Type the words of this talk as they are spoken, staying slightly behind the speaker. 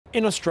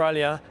In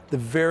Australia, the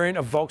variant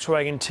of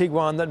Volkswagen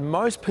Tiguan that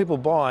most people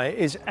buy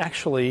is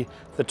actually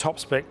the top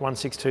spec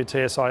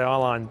 162 TSI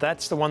I-Line.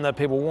 That's the one that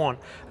people want.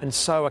 And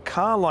so a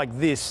car like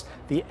this,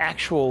 the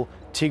actual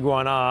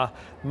Tiguan R,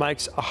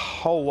 makes a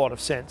whole lot of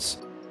sense.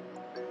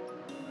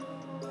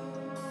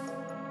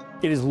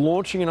 It is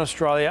launching in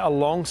Australia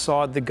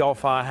alongside the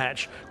Golf R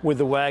hatch, with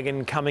the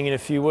wagon coming in a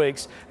few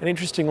weeks. And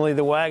interestingly,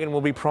 the wagon will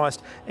be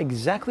priced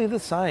exactly the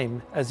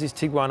same as this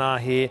Tiguan R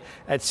here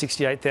at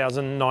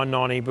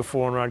 $68,990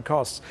 before on-road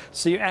costs.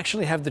 So you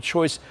actually have the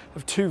choice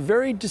of two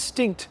very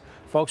distinct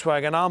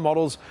Volkswagen R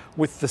models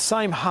with the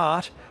same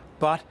heart,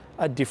 but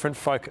a different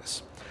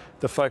focus.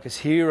 The focus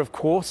here, of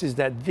course, is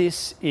that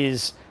this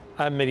is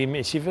a medium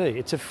SUV.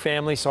 It's a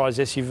family-sized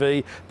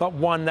SUV, but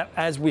one that,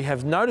 as we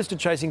have noticed at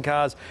Chasing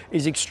Cars,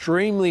 is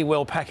extremely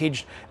well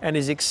packaged and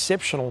is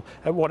exceptional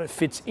at what it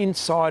fits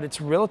inside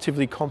its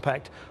relatively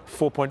compact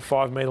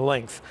 4.5 metre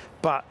length.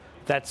 But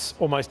that's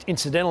almost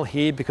incidental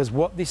here, because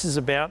what this is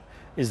about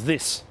is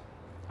this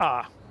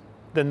R,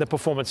 then the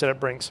performance that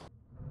it brings.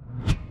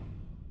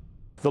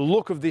 The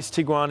look of this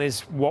Tiguan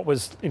is what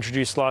was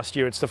introduced last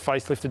year. It's the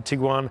facelifted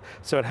Tiguan,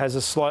 so it has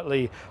a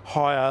slightly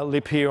higher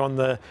lip here on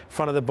the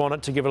front of the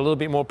bonnet to give it a little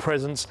bit more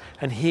presence.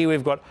 And here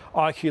we've got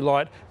IQ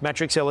Light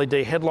Matrix LED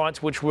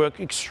headlights, which work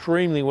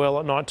extremely well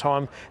at night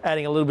time,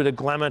 adding a little bit of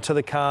glamour to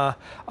the car.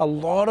 A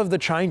lot of the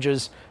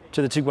changes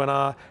to the Tiguan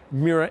R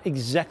mirror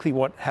exactly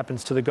what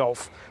happens to the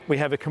Golf. We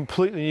have a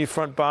completely new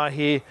front bar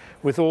here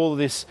with all of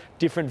this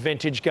different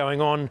vintage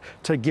going on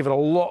to give it a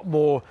lot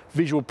more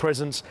visual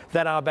presence.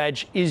 That R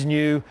badge is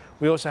new.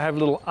 We also have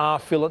little R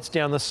fillets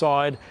down the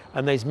side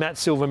and these matte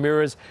silver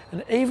mirrors,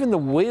 and even the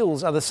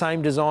wheels are the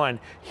same design.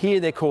 Here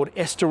they're called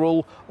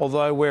Estoril,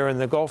 although where in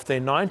the Golf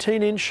they're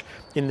 19-inch.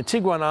 In the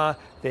Tiguan R,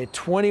 they're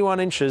 21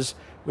 inches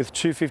with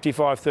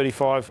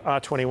 255/35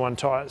 R21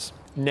 tyres.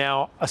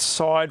 Now,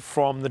 aside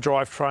from the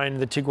drivetrain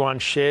the Tiguan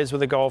shares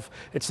with the Golf,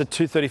 it's the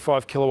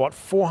 235 kilowatt,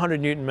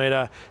 400 Newton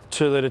metre,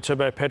 2-litre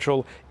turbo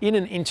petrol in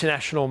an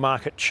international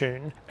market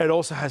tune. It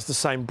also has the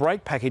same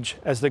brake package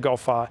as the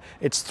Golf R.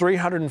 It's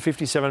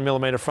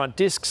 357mm front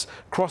discs,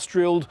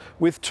 cross-drilled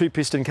with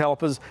 2-piston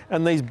calipers,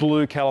 and these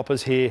blue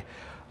calipers here.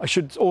 I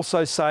should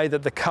also say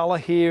that the colour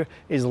here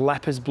is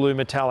lapis blue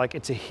metallic.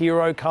 It's a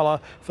hero colour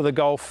for the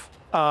Golf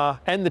R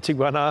and the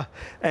Tiguan R,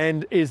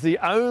 and is the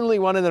only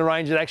one in the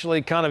range that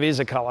actually kind of is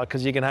a colour,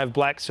 because you can have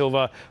black,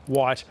 silver,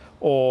 white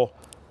or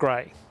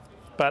grey.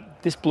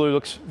 But this blue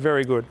looks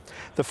very good.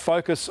 The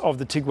focus of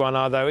the Tiguan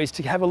R though is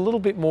to have a little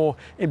bit more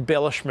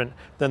embellishment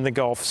than the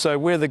Golf. So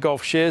where the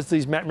Golf shares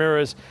these matte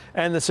mirrors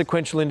and the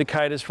sequential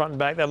indicators front and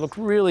back, they look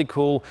really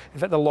cool. In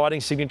fact, the lighting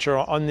signature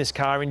on this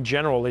car in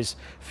general is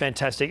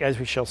fantastic, as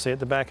we shall see at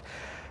the back.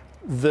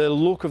 The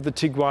look of the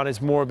Tiguan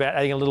is more about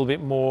adding a little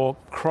bit more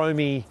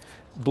chromey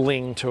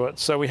bling to it.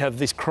 So we have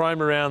this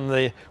chrome around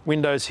the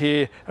windows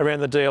here,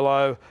 around the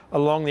DLO,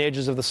 along the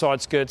edges of the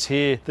side skirts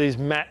here, these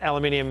matte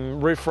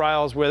aluminium roof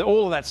rails, where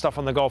all of that stuff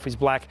on the Golf is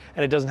black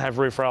and it doesn't have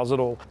roof rails at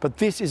all. But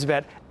this is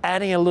about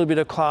adding a little bit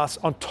of class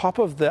on top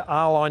of the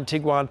R-Line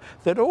Tiguan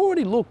that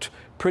already looked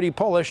pretty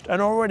polished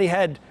and already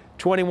had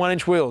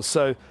 21-inch wheels.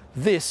 So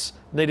this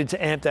needed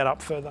to amp that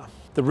up further.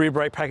 The rear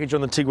brake package on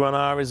the Tiguan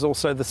R is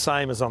also the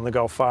same as on the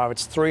Golf R.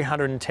 It's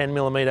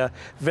 310mm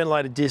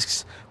ventilated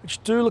discs,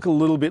 which do look a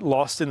little bit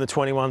lost in the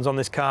 21s on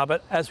this car,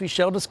 but as we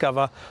shall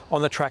discover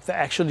on the track, they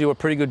actually do a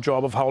pretty good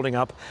job of holding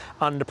up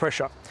under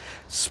pressure.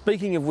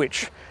 Speaking of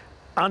which,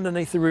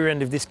 underneath the rear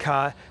end of this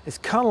car is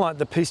kind of like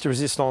the piece de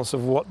resistance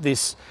of what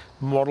this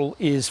model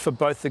is for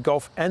both the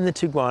Golf and the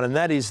Tiguan, and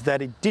that is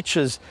that it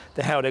ditches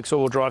the Howard X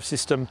all-wheel drive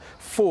system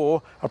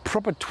for a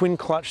proper twin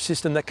clutch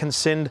system that can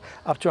send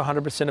up to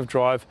 100% of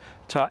drive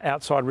to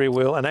outside rear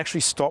wheel and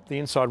actually stop the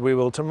inside rear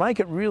wheel to make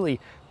it really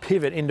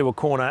pivot into a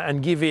corner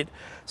and give it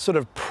sort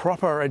of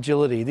proper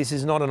agility. This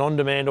is not an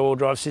on-demand all-wheel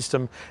drive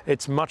system.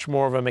 It's much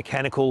more of a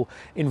mechanical,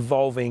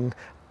 involving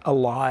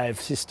alive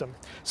system.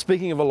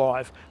 Speaking of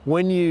alive,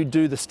 when you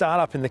do the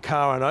startup in the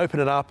car and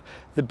open it up,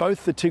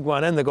 both the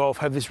Tiguan and the Golf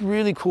have this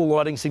really cool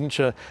lighting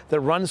signature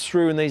that runs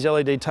through in these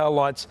LED tail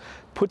lights,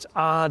 puts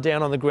R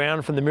down on the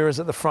ground from the mirrors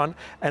at the front,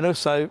 and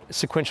also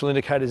sequential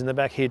indicators in the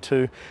back here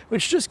too,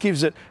 which just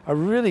gives it a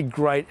really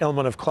great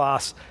element of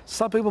class.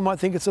 Some people might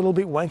think it's a little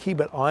bit wanky,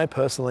 but I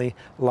personally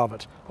love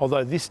it,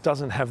 although this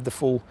doesn't have the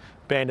full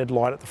banded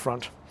light at the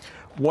front.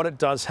 What it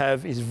does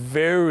have is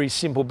very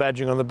simple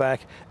badging on the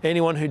back.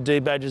 Anyone who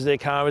debadges their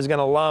car is going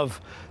to love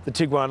the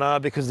Tiguan R,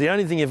 because the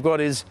only thing you've got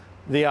is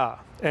the R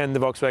and the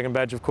Volkswagen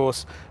badge, of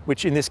course,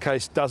 which in this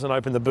case doesn't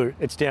open the boot.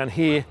 It's down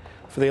here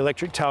for the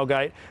electric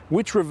tailgate,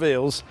 which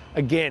reveals,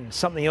 again,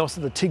 something else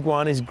that the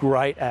Tiguan is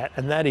great at,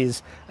 and that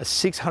is a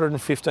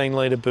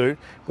 615-litre boot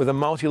with a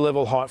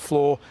multi-level height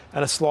floor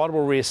and a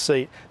slidable rear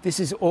seat. This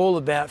is all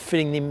about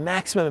fitting the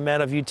maximum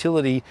amount of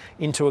utility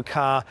into a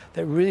car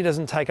that really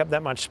doesn't take up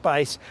that much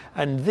space,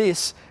 and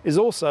this is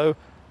also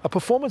a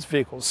performance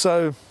vehicle.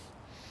 So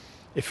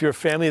if you're a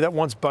family that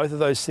wants both of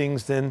those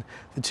things, then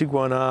the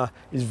Tiguan R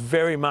is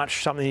very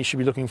much something you should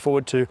be looking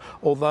forward to,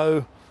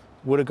 although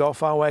would a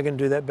Golf R wagon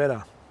do that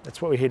better? That's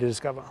what we're here to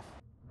discover.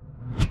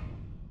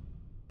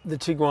 The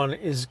Tiguan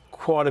is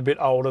quite a bit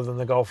older than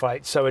the Golf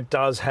 8, so it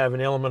does have an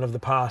element of the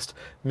past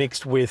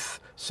mixed with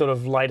sort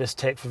of latest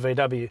tech for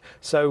VW.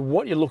 So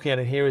what you're looking at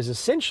in here is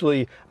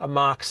essentially a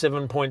Mark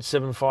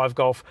 7.75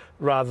 Golf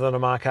rather than a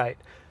Mark 8.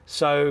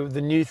 So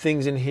the new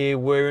things in here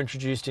were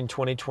introduced in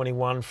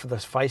 2021 for the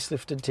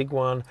facelifted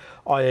Tiguan,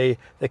 i.e.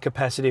 the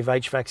capacitive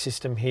HVAC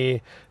system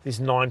here, this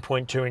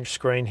 9.2-inch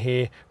screen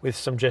here with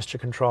some gesture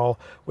control.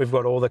 We've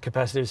got all the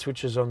capacitive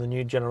switches on the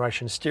new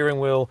generation steering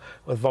wheel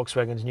with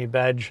Volkswagen's new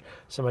badge,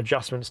 some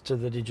adjustments to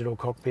the digital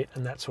cockpit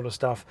and that sort of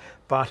stuff.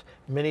 But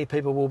many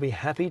people will be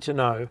happy to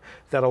know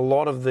that a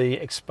lot of the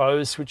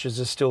exposed switches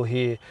are still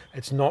here.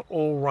 It's not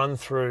all run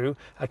through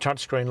a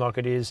touchscreen like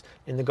it is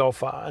in the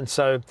Golf R. And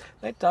so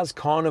that does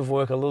kind of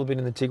work a little bit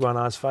in the Tiguan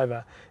R's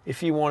favour.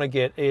 If you want to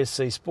get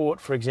ESC Sport,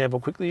 for example,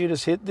 quickly, you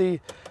just hit the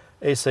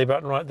ESC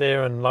button right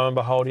there and lo and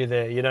behold, you're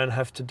there. You don't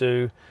have to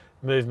do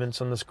movements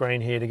on the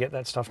screen here to get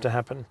that stuff to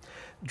happen.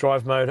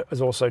 Drive mode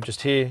is also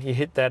just here. You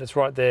hit that, it's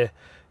right there.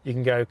 You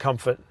can go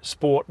Comfort,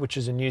 Sport, which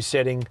is a new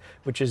setting,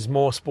 which is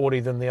more sporty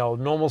than the old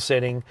normal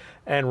setting,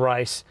 and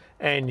Race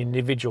and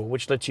Individual,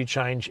 which lets you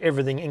change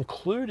everything,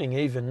 including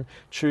even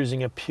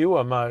choosing a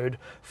pure mode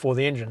for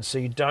the engine. So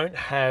you don't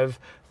have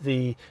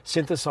the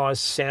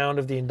synthesized sound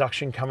of the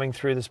induction coming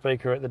through the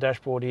speaker at the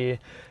dashboard here.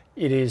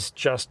 It is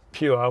just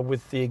pure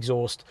with the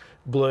exhaust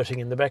blurting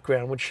in the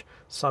background, which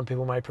some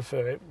people may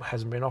prefer. It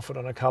hasn't been offered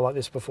on a car like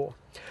this before.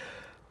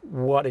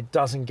 What it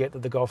doesn't get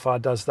that the Golf R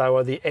does, though,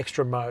 are the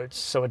extra modes.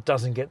 So it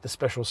doesn't get the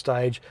special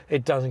stage,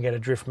 it doesn't get a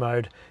drift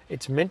mode.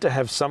 It's meant to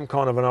have some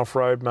kind of an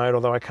off-road mode,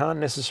 although I can't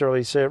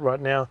necessarily see it right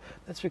now.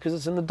 That's because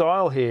it's in the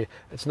dial here,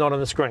 it's not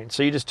on the screen.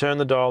 So you just turn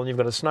the dial and you've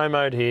got a snow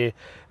mode here,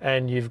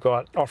 and you've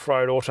got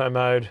off-road auto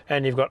mode,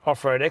 and you've got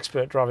off-road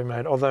expert driving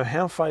mode. Although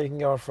how far you can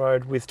go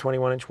off-road with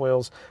 21-inch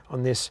wheels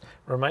on this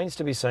remains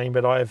to be seen,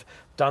 but I've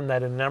done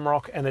that in an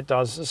Amarok and it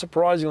does a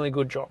surprisingly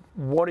good job.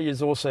 What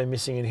is also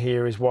missing in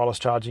here is wireless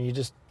charging. You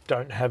just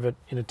don't have it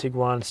in a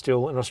Tiguan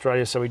still in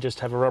Australia, so we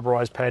just have a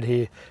rubberized pad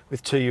here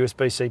with two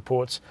USB-C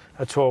ports,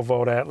 a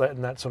 12-volt outlet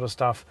and that sort of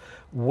stuff.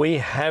 We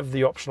have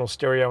the optional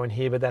stereo in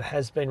here, but that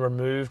has been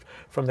removed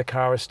from the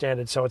car as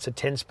standard, so it's a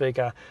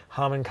 10-speaker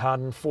Harman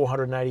Kardon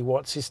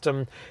 480-watt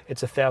system.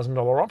 It's a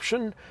 $1,000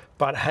 option,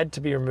 but had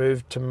to be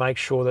removed to make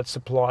sure that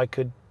supply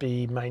could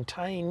be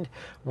maintained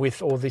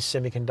with all this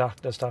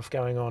semiconductor stuff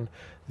going on.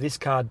 This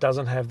car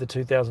doesn't have the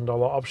 $2,000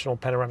 optional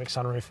panoramic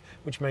sunroof,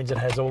 which means it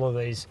has all of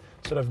these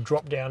sort of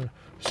drop-down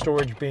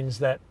storage bins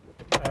that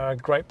are a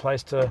great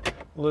place to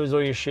lose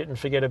all your shit and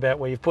forget about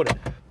where you've put it.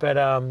 But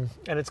and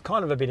it's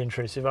kind of a bit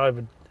intrusive. I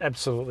would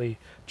absolutely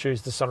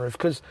choose the sunroof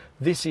because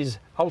this is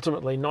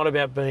ultimately not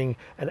about being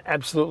an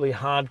absolutely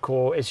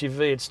hardcore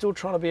SUV. It's still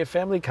trying to be a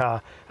family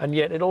car, and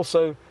yet it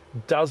also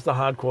does the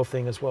hardcore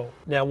thing as well.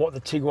 Now, what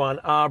the Tiguan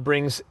R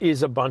brings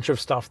is a bunch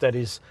of stuff that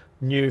is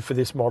new for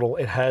this model.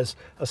 It has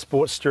a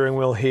sports steering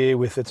wheel here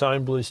with its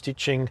own blue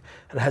stitching.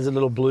 It has a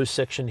little blue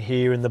section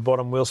here in the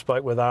bottom wheel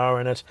spoke with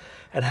R in it.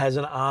 It has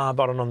an R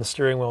button on the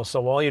steering wheel,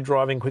 so while you're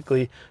driving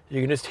quickly,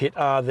 you can just hit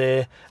R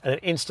there and it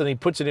instantly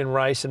puts it in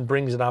race and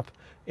brings it up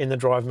in the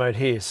drive mode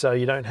here. So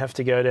you don't have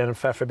to go down and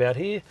faff about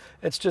here,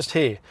 it's just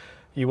here.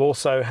 You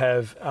also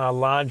have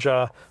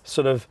larger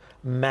sort of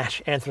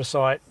matte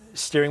anthracite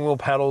steering wheel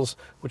paddles,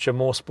 which are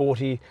more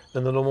sporty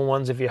than the normal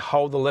ones. If you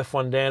hold the left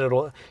one down,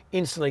 it'll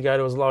instantly go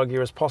to as low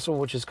gear as possible,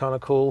 which is kind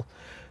of cool.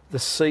 The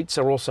seats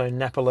are also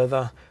Napa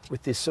leather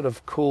with this sort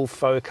of cool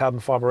faux carbon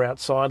fibre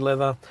outside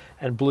leather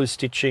and blue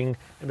stitching,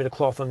 a bit of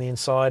cloth on the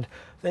inside.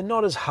 They're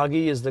not as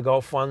huggy as the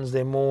Golf ones.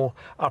 They're more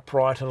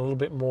upright and a little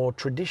bit more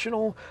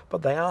traditional,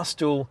 but they are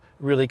still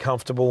really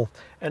comfortable.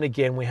 And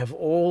again, we have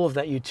all of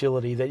that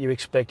utility that you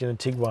expect in a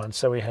Tiguan.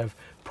 So we have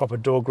proper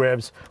door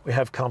grabs, we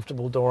have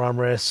comfortable door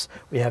armrests,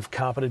 we have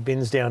carpeted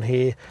bins down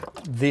here.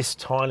 This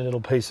tiny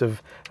little piece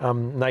of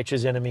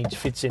Nature's Enemy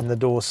fits in the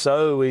door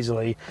so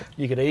easily.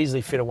 You could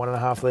easily fit a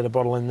 1.5 litre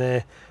bottle in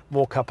there,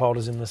 more cup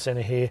holders in the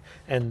centre here,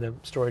 and the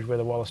storage where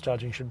the wireless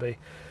charging should be.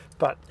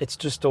 But it's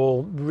just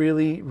all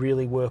really,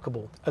 really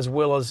workable, as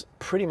well as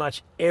pretty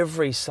much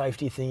every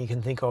safety thing you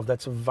can think of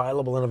that's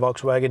available in a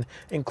Volkswagen,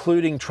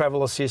 including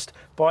travel assist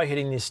by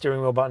hitting this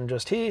steering wheel button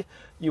just here.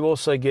 You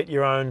also get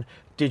your own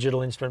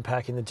digital instrument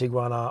pack in the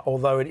Tiguan R,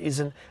 although it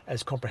isn't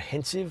as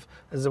comprehensive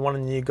as the one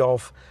in the new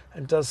Golf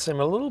and does seem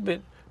a little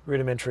bit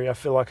rudimentary. I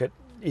feel like it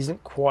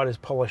isn't quite as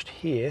polished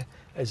here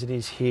as it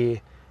is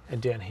here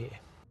and down here.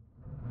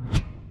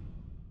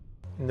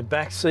 In the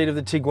back seat of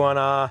the Tiguan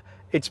R,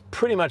 it's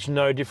pretty much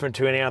no different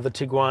to any other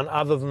Tiguan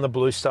other than the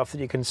blue stuff that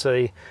you can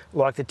see,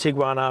 like the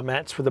Tiguan R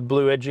mats with the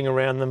blue edging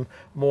around them,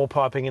 more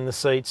piping in the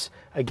seats,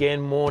 again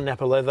more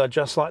Napa leather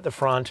just like the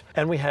front,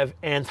 and we have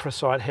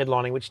anthracite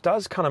headlining, which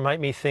does kind of make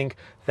me think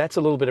that's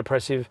a little bit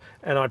oppressive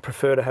and I'd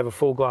prefer to have a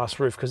full glass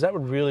roof because that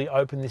would really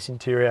open this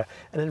interior,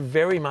 and it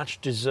very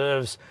much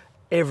deserves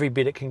every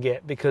bit it can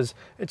get because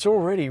it's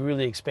already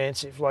really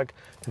expansive. Like,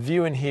 the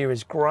view in here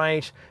is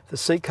great, the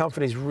seat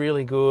comfort is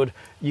really good,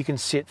 you can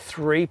sit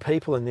 3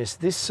 people in this.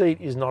 This seat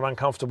is not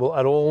uncomfortable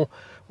at all.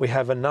 We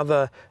have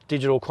another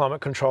digital climate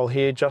control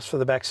here just for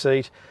the back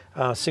seat,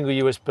 single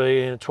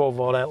USB and a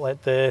 12-volt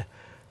outlet there.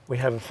 We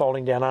have a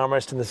folding down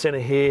armrest in the center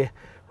here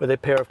with a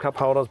pair of cup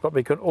holders, but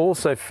we could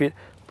also fit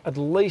at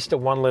least a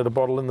 1 litre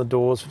bottle in the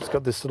doors. It's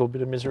got this little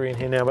bit of misery in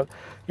here now, but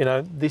you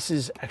know, this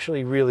is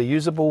actually really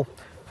usable.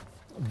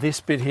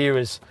 This bit here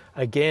is,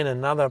 again,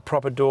 another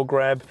proper door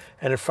grab,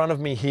 and in front of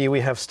me here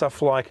we have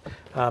stuff like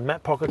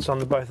mat pockets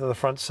on both of the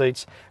front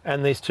seats,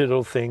 and these two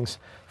little things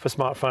for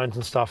smartphones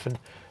and stuff, and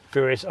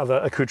various other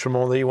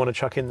accoutrements that you want to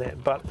chuck in there.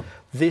 But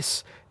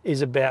this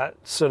is about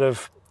sort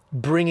of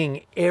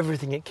bringing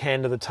everything it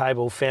can to the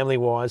table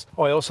family-wise.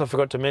 I also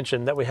forgot to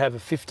mention that we have a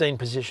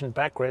 15-position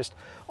backrest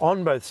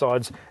on both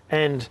sides,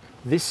 and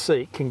this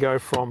seat can go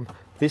from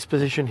this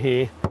position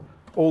here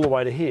all the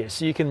way to here.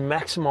 So you can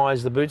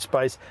maximize the boot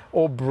space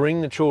or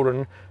bring the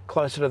children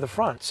closer to the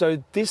front.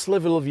 So this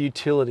level of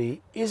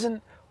utility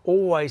isn't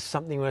always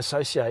something we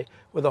associate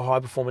with a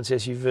high-performance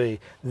SUV.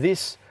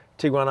 This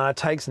Tiguan R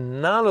takes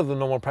none of the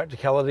normal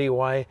practicality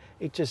away.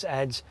 It just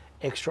adds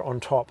extra on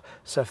top.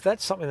 So if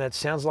that's something that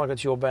sounds like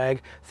it's your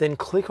bag, then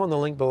click on the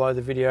link below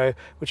the video,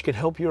 which can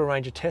help you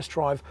arrange a test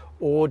drive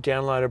or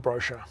download a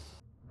brochure.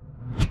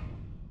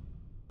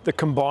 The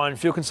combined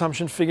fuel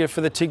consumption figure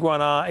for the Tiguan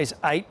R is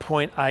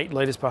 8.8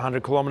 litres per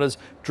 100 kilometres,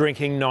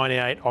 drinking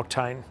 98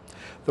 octane.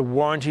 The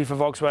warranty for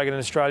Volkswagen in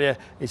Australia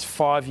is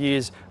 5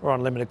 years or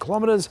unlimited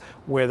kilometres,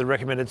 where the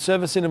recommended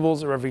service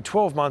intervals are every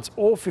 12 months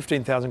or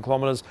 15,000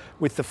 kilometres,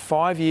 with the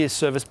 5-year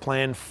service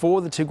plan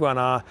for the Tiguan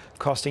R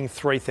costing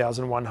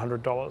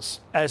 $3,100.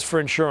 As for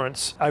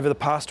insurance, over the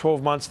past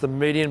 12 months, the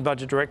median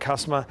budget direct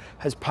customer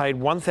has paid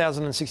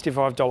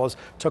 $1,065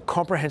 to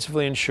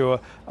comprehensively insure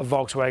a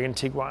Volkswagen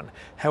Tiguan.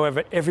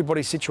 However,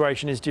 everybody's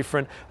situation is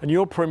different, and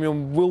your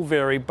premium will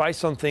vary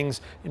based on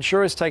things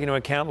insurers take into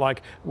account,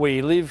 like where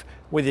you live,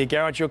 whether you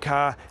garage your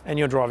car, and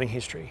your driving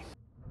history.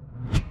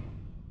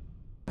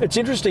 It's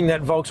interesting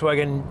that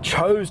Volkswagen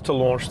chose to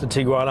launch the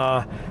Tiguan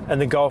R and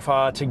the Golf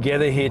R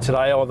together here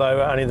today,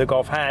 although only the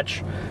Golf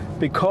hatch,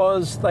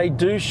 because they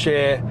do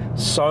share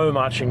so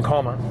much in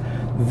common.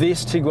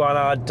 This Tiguan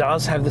R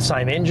does have the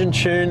same engine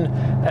tune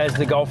as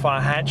the Golf R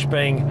hatch,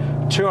 being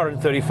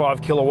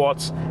 235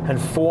 kilowatts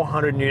and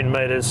 400 Newton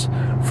meters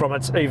from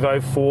its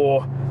Evo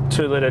 4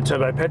 2-litre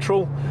turbo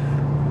petrol.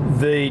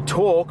 The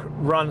torque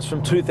runs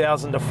from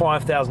 2,000 to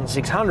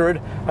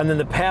 5,600, and then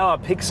the power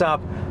picks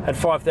up at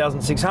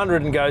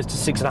 5,600 and goes to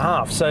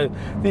 6.5. So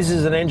this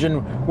is an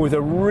engine with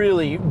a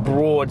really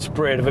broad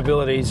spread of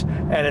abilities,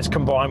 and it's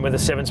combined with a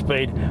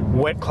 7-speed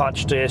wet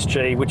clutch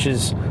DSG, which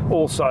is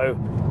also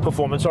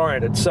performance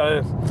oriented.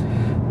 So,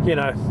 you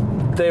know,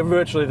 they're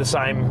virtually the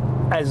same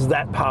as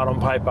that part on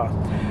paper.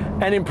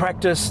 And in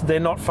practice, they're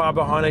not far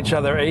behind each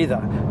other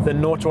either. The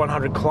 0 to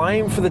 100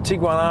 claim for the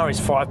Tiguan R is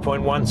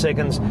 5.1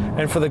 seconds,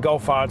 and for the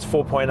Golf R it's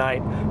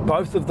 4.8.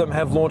 Both of them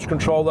have launch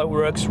control that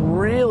works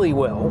really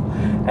well,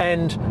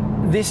 and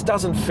this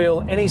doesn't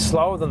feel any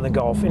slower than the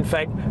Golf. In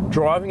fact,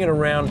 driving it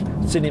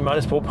around Sydney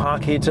Motorsport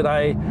Park here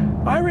today,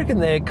 I reckon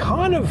they're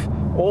kind of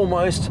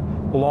almost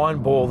line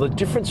ball. The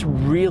difference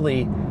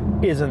really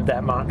isn't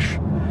that much.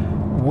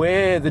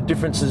 Where the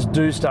differences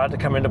do start to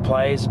come into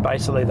play is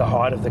basically the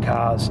height of the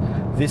cars.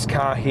 This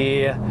car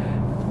here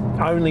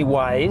only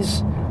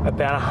weighs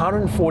about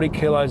 140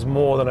 kilos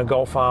more than a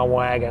Golf R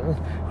wagon,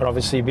 and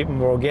obviously a bit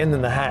more again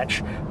than the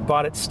hatch,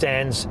 but it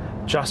stands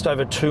just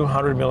over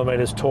 200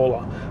 millimeters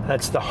taller.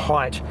 That's the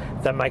height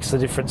that makes the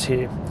difference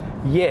here.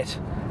 Yet,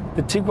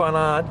 the Tiguan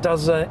R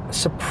does a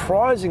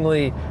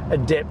surprisingly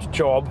adept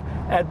job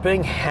at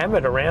being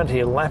hammered around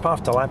here lap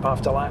after lap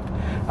after lap.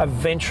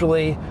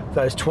 Eventually,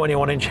 those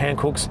 21-inch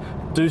handhooks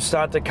do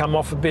start to come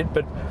off a bit,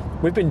 but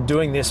we've been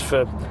doing this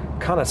for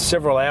kind of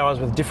several hours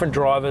with different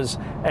drivers,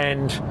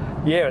 and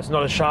yeah, it's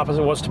not as sharp as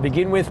it was to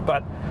begin with,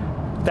 but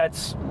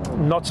that's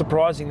not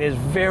surprising. There's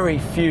very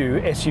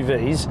few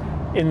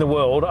SUVs in the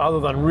world,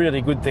 other than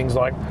really good things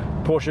like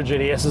Porsche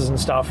GTSs and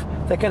stuff,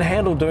 that can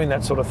handle doing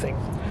that sort of thing.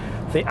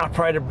 The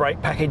uprated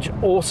brake package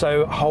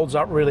also holds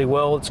up really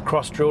well. It's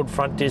cross-drilled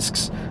front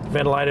discs,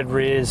 ventilated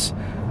rears.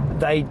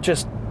 They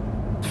just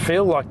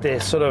feel like they're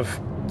sort of,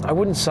 I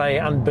wouldn't say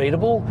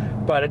unbeatable,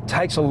 but it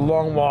takes a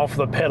long while for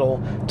the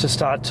pedal to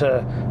start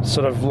to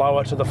sort of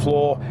lower to the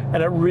floor,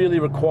 and it really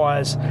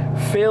requires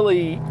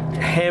fairly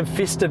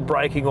ham-fisted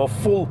braking or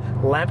full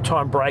lap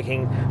time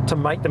braking to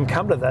make them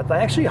come to that. They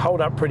actually hold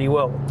up pretty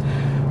well.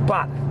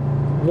 But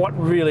what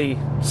really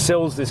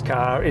sells this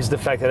car is the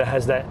fact that it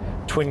has that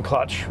twin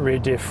clutch rear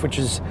diff, which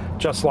is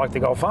just like the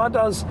Golf R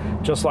does,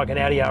 just like an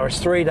Audi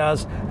RS3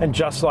 does, and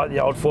just like the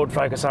old Ford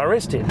Focus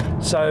RS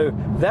did. So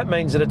that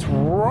means that it's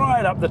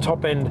right up the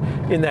top end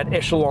in that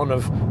echelon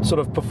of sort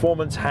of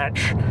performance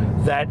hatch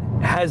that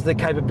has the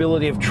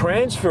capability of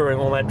transferring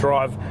all that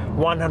drive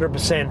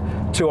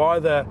 100% to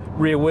either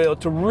rear wheel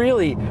to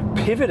really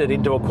pivot it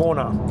into a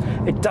corner.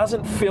 It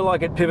doesn't feel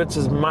like it pivots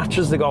as much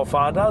as the Golf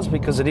R does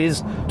because it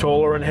is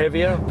taller and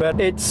heavier, but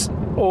it's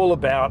all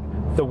about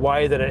the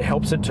way that it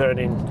helps it turn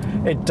in.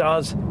 It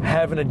does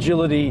have an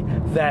agility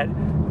that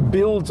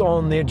builds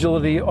on the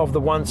agility of the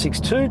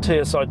 162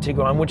 TSI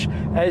Tiguan, which,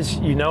 as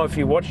you know, if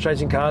you watch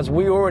Chasing Cars,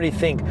 we already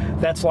think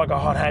that's like a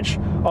hot hatch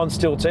on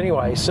stilts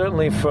anyway,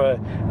 certainly for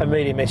a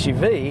medium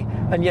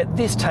SUV, and yet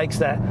this takes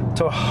that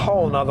to a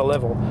whole nother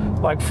level.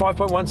 Like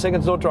 5.1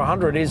 seconds 0 to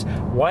 100 is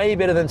way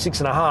better than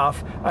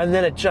 6.5, and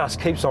then it just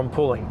keeps on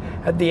pulling.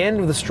 At the end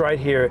of the straight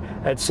here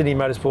at Sydney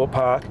Motorsport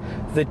Park,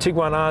 the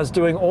Tiguan R is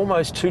doing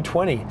almost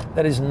 220.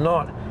 That is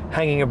not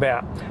hanging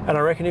about. And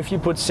I reckon if you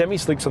put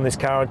semi-slicks on this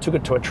car and took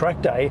it to a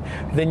track day,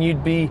 then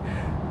you'd be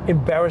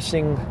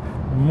embarrassing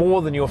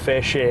more than your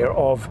fair share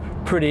of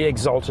pretty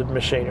exalted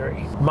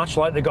machinery. Much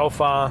like the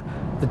Golf R,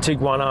 the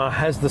Tiguan R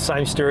has the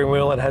same steering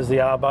wheel. It has the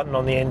R button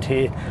on the end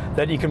here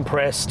that you can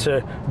press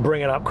to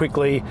bring it up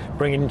quickly,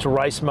 bring it into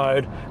race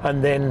mode,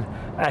 and then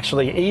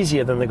actually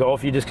easier than the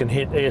Golf, you just can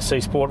hit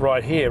ESC Sport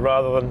right here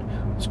rather than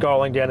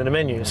scrolling down in the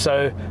menu.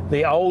 So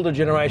the older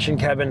generation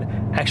cabin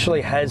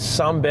actually has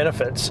some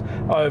benefits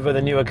over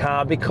the newer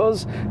car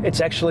because it's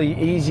actually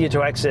easier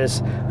to access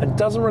and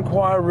doesn't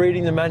require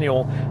reading the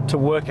manual to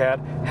work out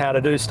how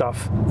to do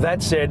stuff.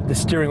 That said, the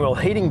steering wheel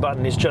heating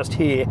button is just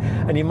here,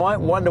 and you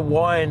might wonder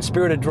why in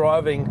spirited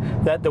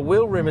driving that the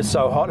wheel rim is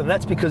so hot, and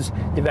that's because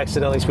you've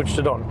accidentally switched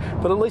it on.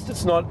 But at least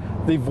it's not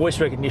the voice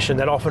recognition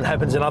that often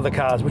happens in other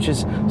cars, which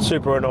is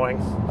super annoying.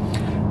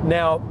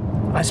 Now,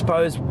 I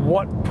suppose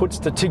what puts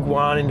the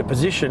Tiguan into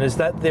position is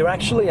that there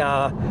actually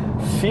are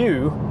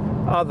few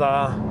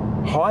other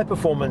high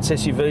performance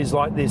SUVs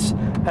like this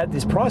at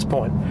this price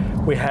point.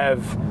 We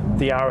have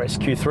the R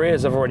SQ3,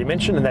 as I've already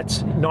mentioned, and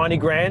that's 90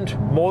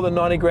 grand, more than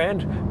 90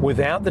 grand,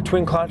 without the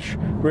twin clutch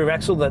rear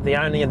axle that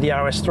only the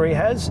RS3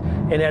 has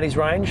in Audi's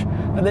range.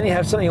 And then you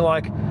have something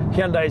like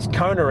Hyundai's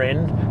Kona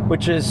N,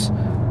 which is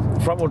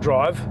front-wheel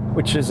drive,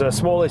 which is a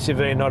small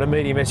SUV, not a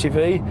medium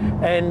SUV,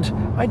 and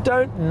I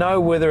don't know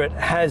whether it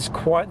has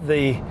quite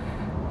the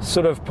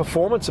sort of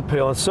performance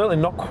appeal, and certainly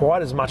not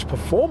quite as much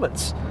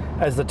performance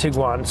as the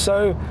Tiguan.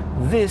 So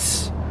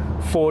this,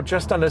 for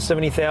just under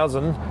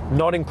 70,000,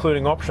 not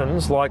including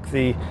options like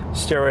the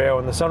stereo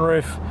and the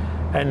sunroof,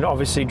 and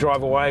obviously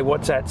drive away,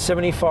 what's that,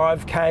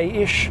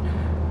 75k-ish,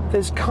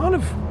 there's kind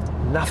of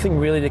nothing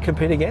really to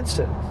compete against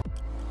it.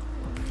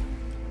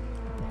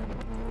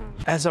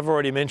 As I've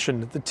already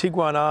mentioned, the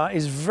Tiguan R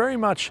is very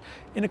much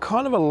in a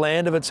kind of a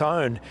land of its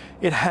own.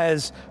 It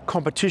has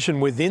competition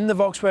within the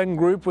Volkswagen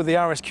group with the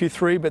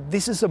RSQ3, but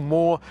this is a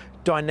more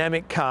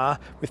dynamic car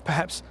with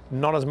perhaps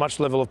not as much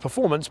level of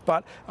performance,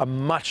 but a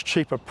much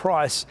cheaper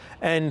price,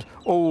 and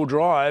all-wheel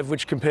drive,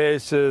 which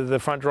compares to the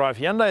front drive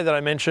Hyundai that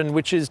I mentioned,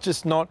 which is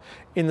just not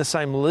in the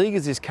same league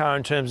as this car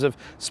in terms of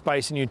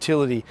space and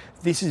utility.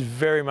 This is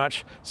very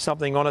much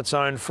something on its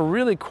own for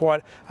really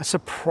quite a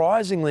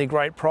surprisingly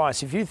great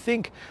price. If you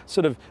think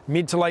sort of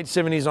mid to late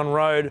 70s on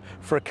road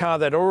for a car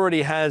that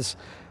already has,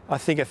 I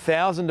think,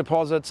 1,000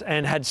 deposits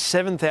and had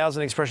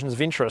 7,000 expressions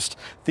of interest,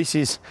 this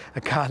is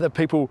a car that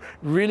people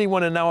really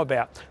want to know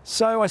about.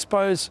 So I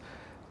suppose,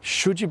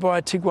 should you buy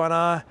a Tiguan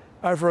R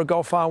over a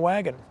Golf R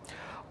wagon?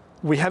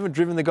 We haven't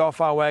driven the Golf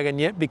R wagon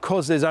yet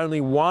because there's only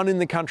one in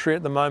the country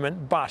at the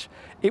moment, but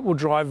it will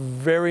drive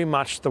very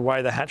much the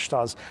way the hatch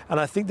does.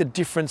 And I think the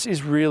difference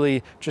is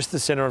really just the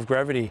center of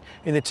gravity.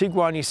 In the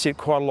Tiguan, you sit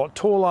quite a lot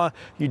taller.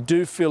 You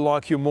do feel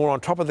like you're more on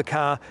top of the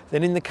car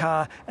than in the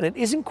car, and it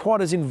isn't quite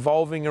as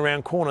involving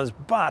around corners.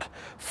 But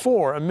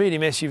for a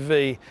medium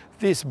SUV,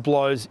 this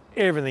blows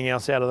everything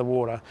else out of the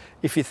water.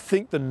 If you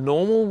think the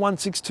normal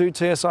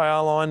 162 TSI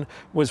R line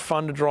was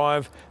fun to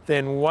drive,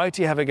 then wait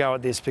till you have a go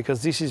at this,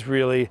 because this is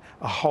really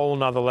a whole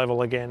nother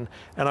level again.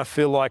 And I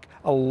feel like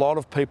a lot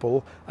of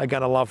people are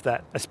gonna love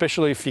that,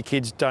 especially if your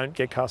kids don't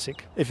get car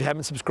sick. If you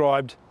haven't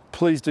subscribed,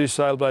 please do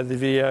so below the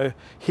video,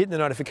 hit the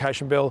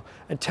notification bell,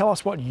 and tell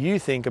us what you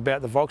think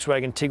about the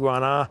Volkswagen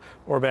Tiguan R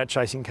or about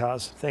chasing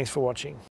cars. Thanks for watching.